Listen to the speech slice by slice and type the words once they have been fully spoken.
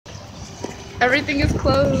Everything is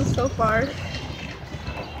closed so far.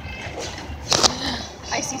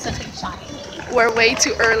 I see something shiny. We're way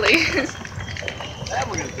too early.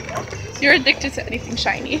 You're addicted to anything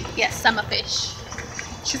shiny. Yes, I'm a fish.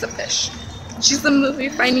 She's a fish. She's the movie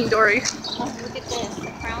Finding Dory. Oh, look at this.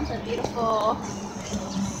 The crowns are beautiful.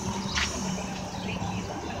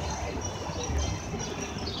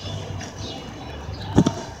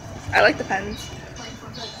 I like the pens.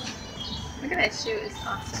 Look at that shoe. It's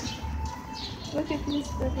awesome. Look at these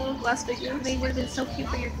little glass figures. They would have been so cute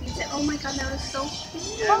for your pizza. Oh my god, that was so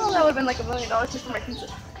cute. Oh, that would have been like $1 million just for my pizza.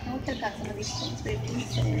 I could have got some of these things for your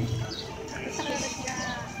pizza.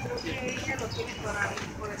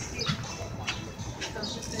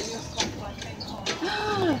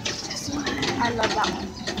 This one. I love that one.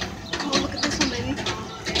 Oh, look at this one, baby.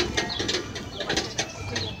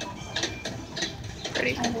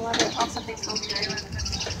 Pretty. I love it. Also, they so good.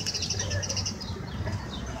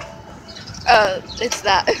 It's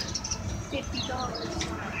that. $50.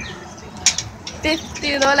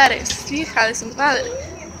 $50. Hija de su madre.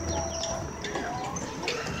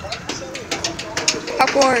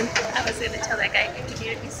 Popcorn. I was going to tell that guy,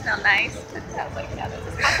 you smell nice. And I was like, yeah,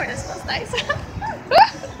 this popcorn smells nice.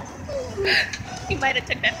 He might have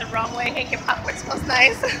took that the wrong way. Hey, your popcorn smells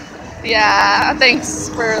nice. Yeah, thanks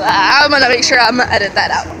for that. I'm gonna make sure I'm gonna edit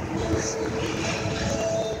that out.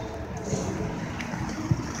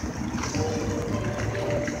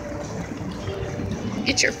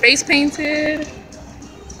 Get your face painted.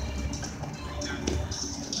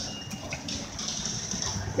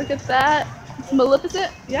 Look at that. It's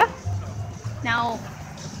Maleficent. Yeah. Now,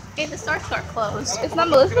 hey, the stores are closed. It's not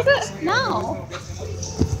Maleficent? No.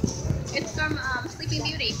 It's from Sleeping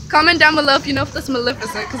Beauty. Comment down below if you know if that's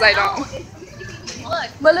Maleficent, because I don't. Look.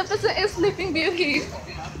 Maleficent is Sleeping Beauty.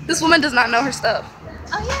 This woman does not know her stuff.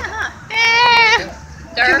 Oh, yeah.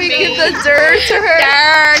 Can we give the dirt to her?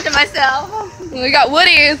 Dirt to myself. We got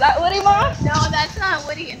Woody. Is that Woody, Mom? No, that's not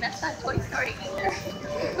Woody, and that's not Toy Story either.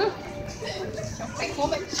 Hey,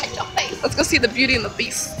 woman, shut your face. Let's go see the Beauty and the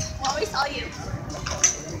Beast. Well, we saw you.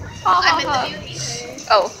 I'm in the beauty.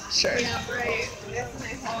 Oh, sure. Yeah, right.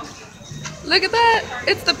 Look at that.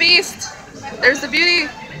 It's the Beast. There's the Beauty.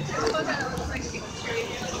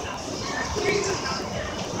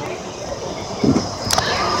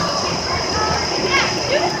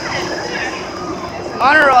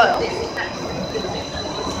 Honor Royal.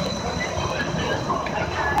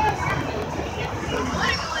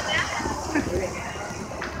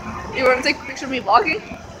 You want to take a picture of me vlogging?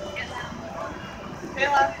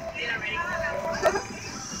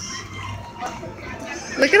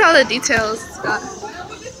 Look at all the details it's got.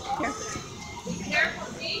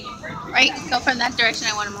 Right, go from that direction.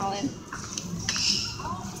 I want them all in.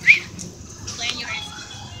 Land yours.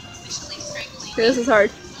 Officially strangling. This is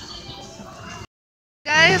hard.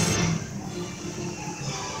 Guys,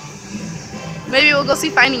 maybe we'll go see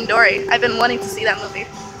Finding Dory. I've been wanting to see that movie.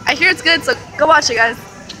 I hear it's good, so go watch it, guys.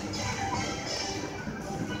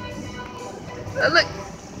 Look,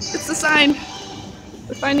 it's the sign.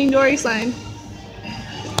 The Finding Dory sign.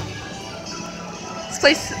 This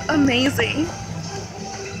place is amazing.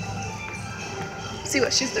 See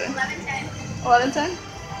what she's doing. 11:10. 11:10?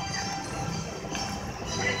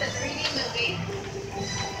 It's a 3D movie.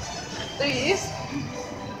 3Ds?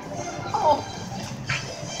 Oh.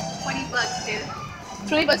 $20, dude.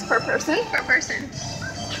 $20 per person? Per person.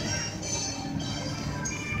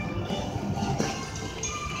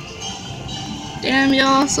 Damn,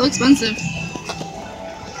 y'all, so expensive.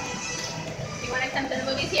 You want to come to the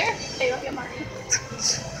movies here? Save up your money.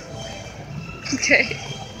 Okay.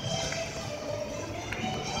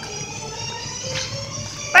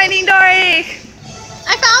 Finding Dory!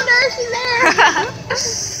 I found her! She's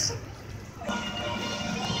there!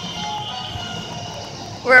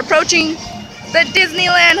 We're approaching the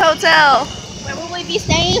Disneyland Hotel. Where will we be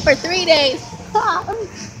staying for 3 days?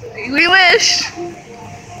 We wish.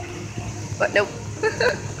 But nope.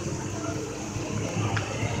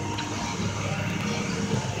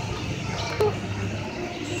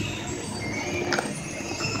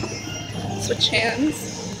 Switch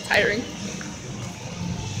hands. Tiring.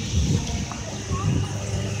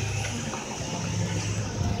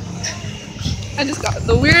 I just got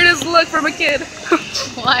the weirdest look from a kid.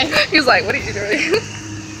 Why? He's like, what are you doing?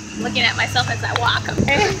 Looking at myself as I walk,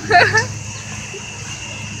 okay?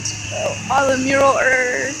 Oh, all the mural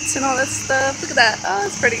arts and all that stuff. Look at that. Oh,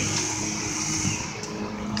 it's pretty.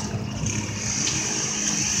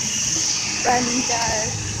 Random guy.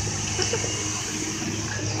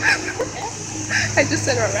 I just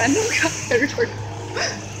said a random guy. I recorded.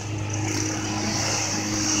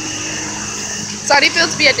 So how do you feel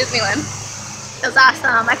to be at Disneyland? It was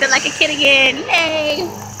awesome. I feel like a kid again. Yay!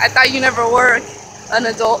 I thought you never were an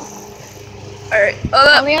adult. Alright.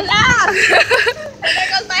 Oh, we laugh. There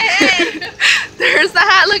goes my head. There's the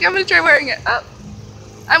hat. Look, I'm gonna try wearing it. Oh,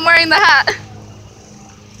 I'm wearing the hat.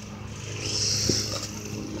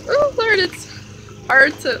 Oh Lord, it's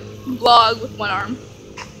hard to vlog with one arm.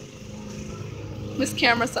 Miss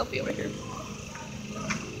Camera selfie over here.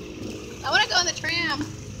 I want to go on the tram.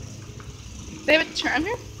 They have a tram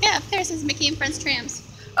here? Yeah, there's his Mickey and Friends trams.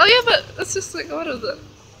 Oh yeah, but let's just like go to the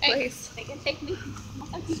place. They can take me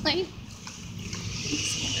on the plane.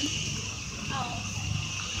 Oh,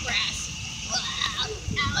 grass.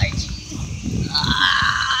 Allergies.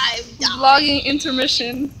 I'm dying. Vlogging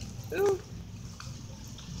intermission. Ooh.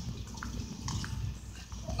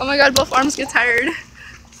 Oh my god, both arms get tired.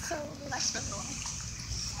 So relax for a while.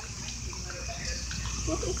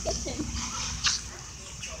 Look at this kitchen.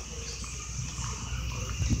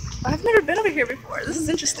 I've never been over here before. This is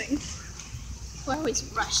interesting. We're always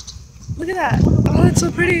rushed. Look at that. Oh, it's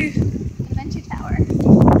so pretty. Adventure Tower.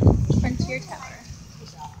 Frontier Tower.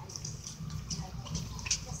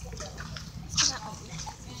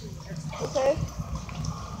 Okay.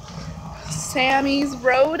 Sammy's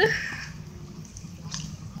Road.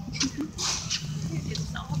 Do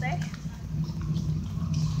this all day.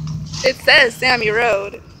 It says Sammy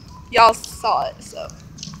Road. Y'all saw it, so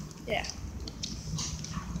yeah.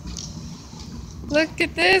 Look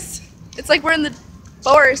at this. It's like we're in the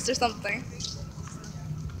forest or something.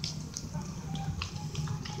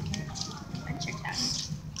 Adventure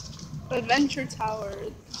Tower. Adventure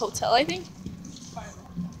Tower Hotel, I think.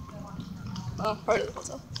 Oh, part of the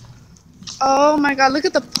hotel. Oh my god, look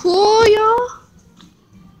at the pool, y'all.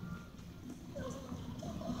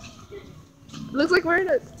 It looks like we're in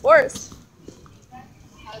a forest.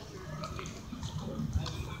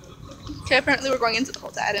 Okay, apparently we're going into the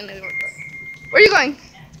hotel. I didn't know we were going. Where are you going?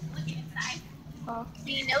 Looking inside. Oh.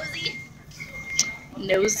 Being nosy.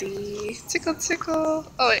 Nosy. Tickle, tickle.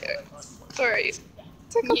 Oh, wait. Where are you?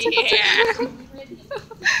 Tickle, tickle, Yeah. tickle. Ooh,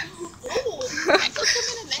 can I go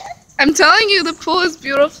swimming in there? I'm telling you, the pool is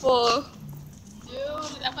beautiful.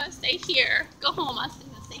 Dude, I'm gonna stay here. Go home. I'm just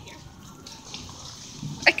gonna stay here.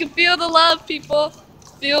 I can feel the love, people.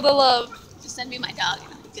 Feel the love. Just send me my dog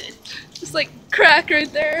and it'll be good. Just like crack right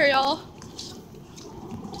there, y'all.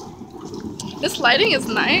 This lighting is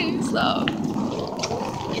nice, though.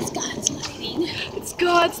 It's God's lighting. It's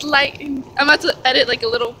God's lighting. I'm about to edit like a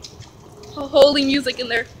little holy music in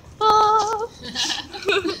there. Oh.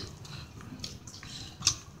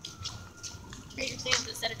 Trader Sam's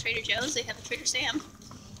instead of Trader Joe's, they have a Trader Sam.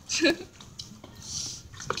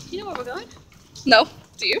 You know where we're going? No,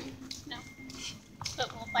 do you? No.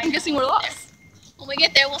 But we'll find I'm guessing we're out lost. when we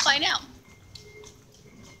get there, we'll find out.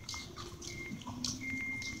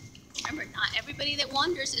 Remember, not everybody that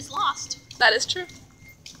wanders is lost. That is true.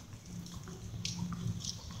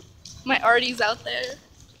 My artie's out there.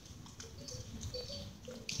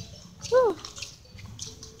 Whew.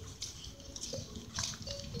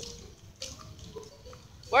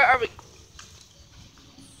 Where are we?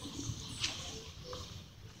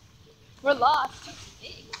 We're lost.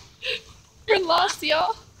 We're lost,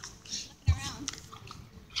 y'all. Looking around.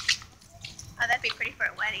 Oh, that'd be pretty for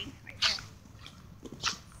a wedding, right there.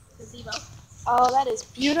 Gazebo. Oh, that is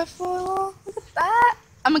beautiful. Look at that.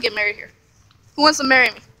 I'm gonna get married here. Who wants to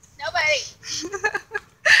marry me? Nobody.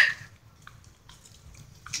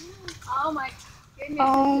 Oh my goodness.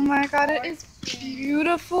 Oh my god, it is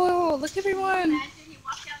beautiful. Look, everyone. Imagine you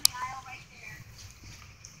walk down the aisle right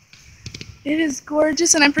there. It is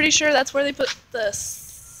gorgeous, and I'm pretty sure that's where they put the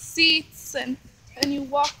seats, and then you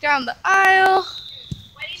walk down the aisle.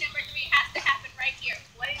 Wedding number 3 has to happen right here.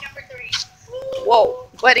 Wedding number 3. Whoa,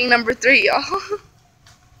 wedding number 3, y'all.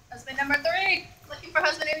 Husband number 3. Looking for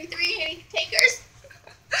husband number 3. Any takers?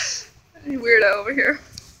 Weirdo over here.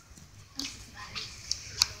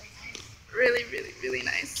 Really, really, really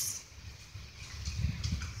nice.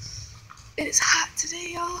 It is hot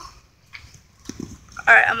today, y'all.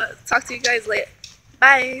 Alright, I'm gonna talk to you guys later.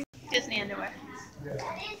 Bye. Disney underwear.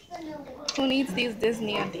 Who needs these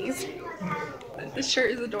Disney undies? This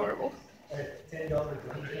shirt is adorable.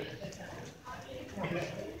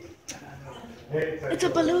 It's a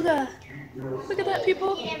beluga. Look at that,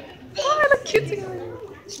 people. Oh, I look cute together.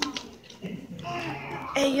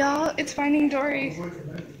 Hey, y'all, it's Finding Dory.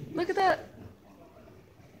 Look at that.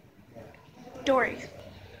 Dory.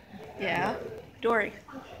 Yeah. Dory.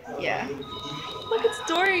 Yeah. Look, it's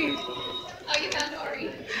Dory. Oh, you found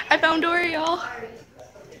Dory. I found Dory, y'all.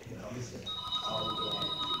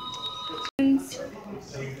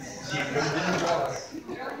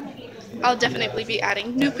 I'll definitely be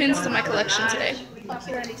adding new pins to my collection today. How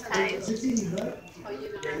cute are these ties?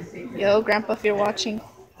 Yo, Grandpa, if you're watching,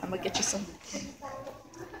 I'm gonna get you some.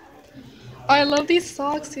 Oh, I love these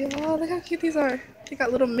socks, yo. Look how cute these are. They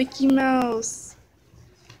got little Mickey Mouse.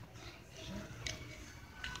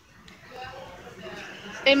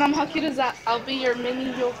 Hey, Mom, how cute is that? I'll be your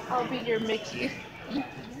Minnie, I'll be your Mickey.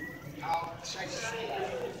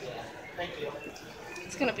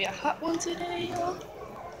 It's gonna be a hot one today, yo.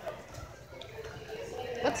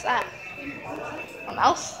 What's that? A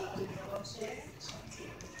mouse?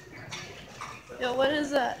 Yo, what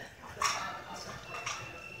is that?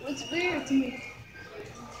 Looks weird to me.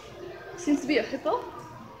 Seems to be a hippo?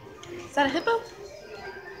 Is that a hippo?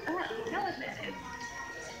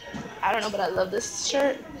 I don't know, but I love this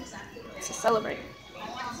shirt. It's to celebrate.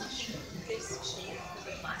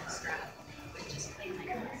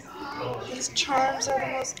 These charms are the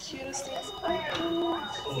most cutest things ever.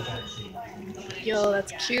 Yo,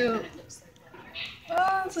 that's cute.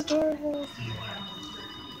 Oh, it's adorable.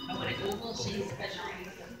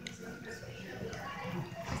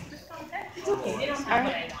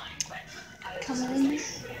 Alright. Come on.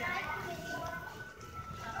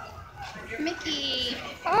 Mickey.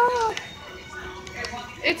 Oh,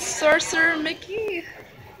 it's Sorcerer Mickey.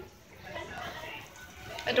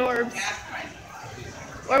 Adorbs.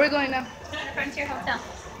 Where are we going now? Frontier Hotel.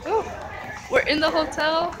 Oh, we're in the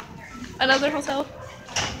hotel. Another hotel.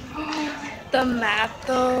 The map,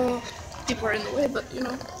 though. People are in the way, but you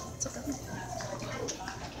know, it's okay.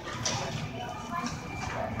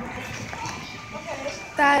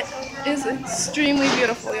 That is extremely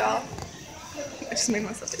beautiful, y'all. I just made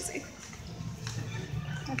myself dizzy.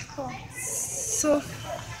 That's cool. So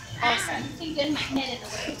awesome. You did magnet in the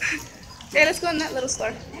way. Hey, let's go in that little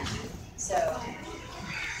store.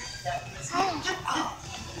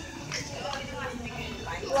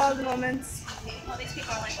 Vlog moments. All these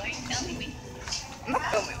people are like, why are you filming me? I'm not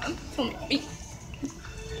filming them. Filming me.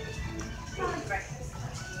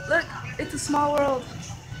 Look, it's a small world.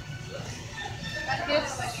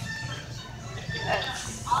 Gifts.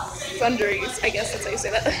 Sundries, I guess that's how you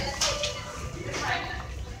say that.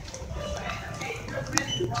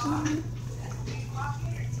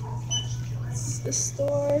 It's this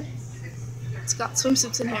store. It's got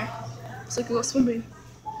swimsuits in here, so I can go swimming.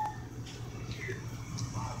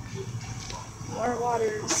 More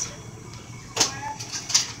waters.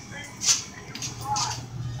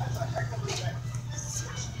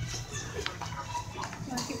 You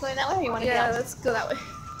want to keep going that way or you want to Yeah, go? let's go that way.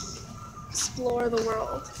 Explore the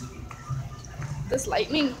world. This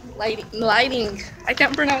lighting. I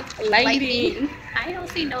can't pronounce lighting. I don't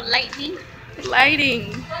see no lightning.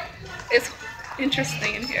 Lighting is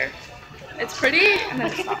interesting in here. It's pretty, and then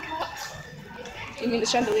it's not. You mean the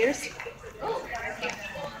chandeliers?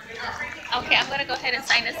 Okay, I'm gonna go ahead and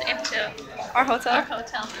sign us into Our hotel. our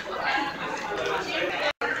hotel.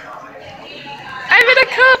 I'm in a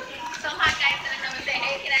cup. So hot guys gonna come and say,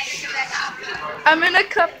 hey, can I get you that coffee? I'm in a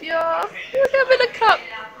cup, y'all. Look, I'm in a cup.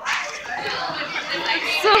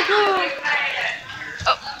 So cool.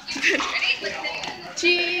 Oh.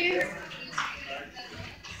 Cheese.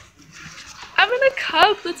 I'm in a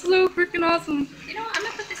cup. That's so freaking awesome. You know what? I'm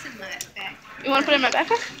gonna put this in my bag. You want to put it in my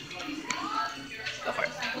backpack? Go for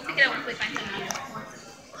it. We'll pick it up once we find something.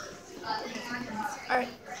 Alright.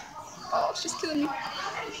 Oh, she's killing me.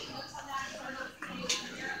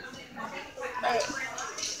 Alright.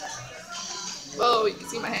 Whoa, you can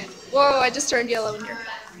see my hand. Whoa, I just turned yellow in here.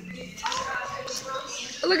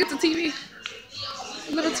 Oh, look, it's a TV.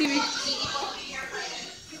 A little TV.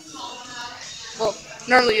 Well,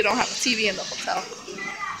 normally you don't have a TV in the hotel.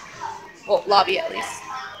 Well, lobby at least.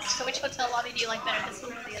 So which hotel lobby do you like better, this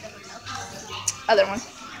one or the other hotel? Other one.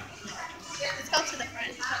 Let's go to the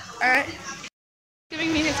front. Alright.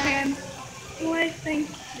 Giving me his hand. Why, thank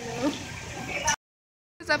you.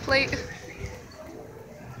 Is that plate?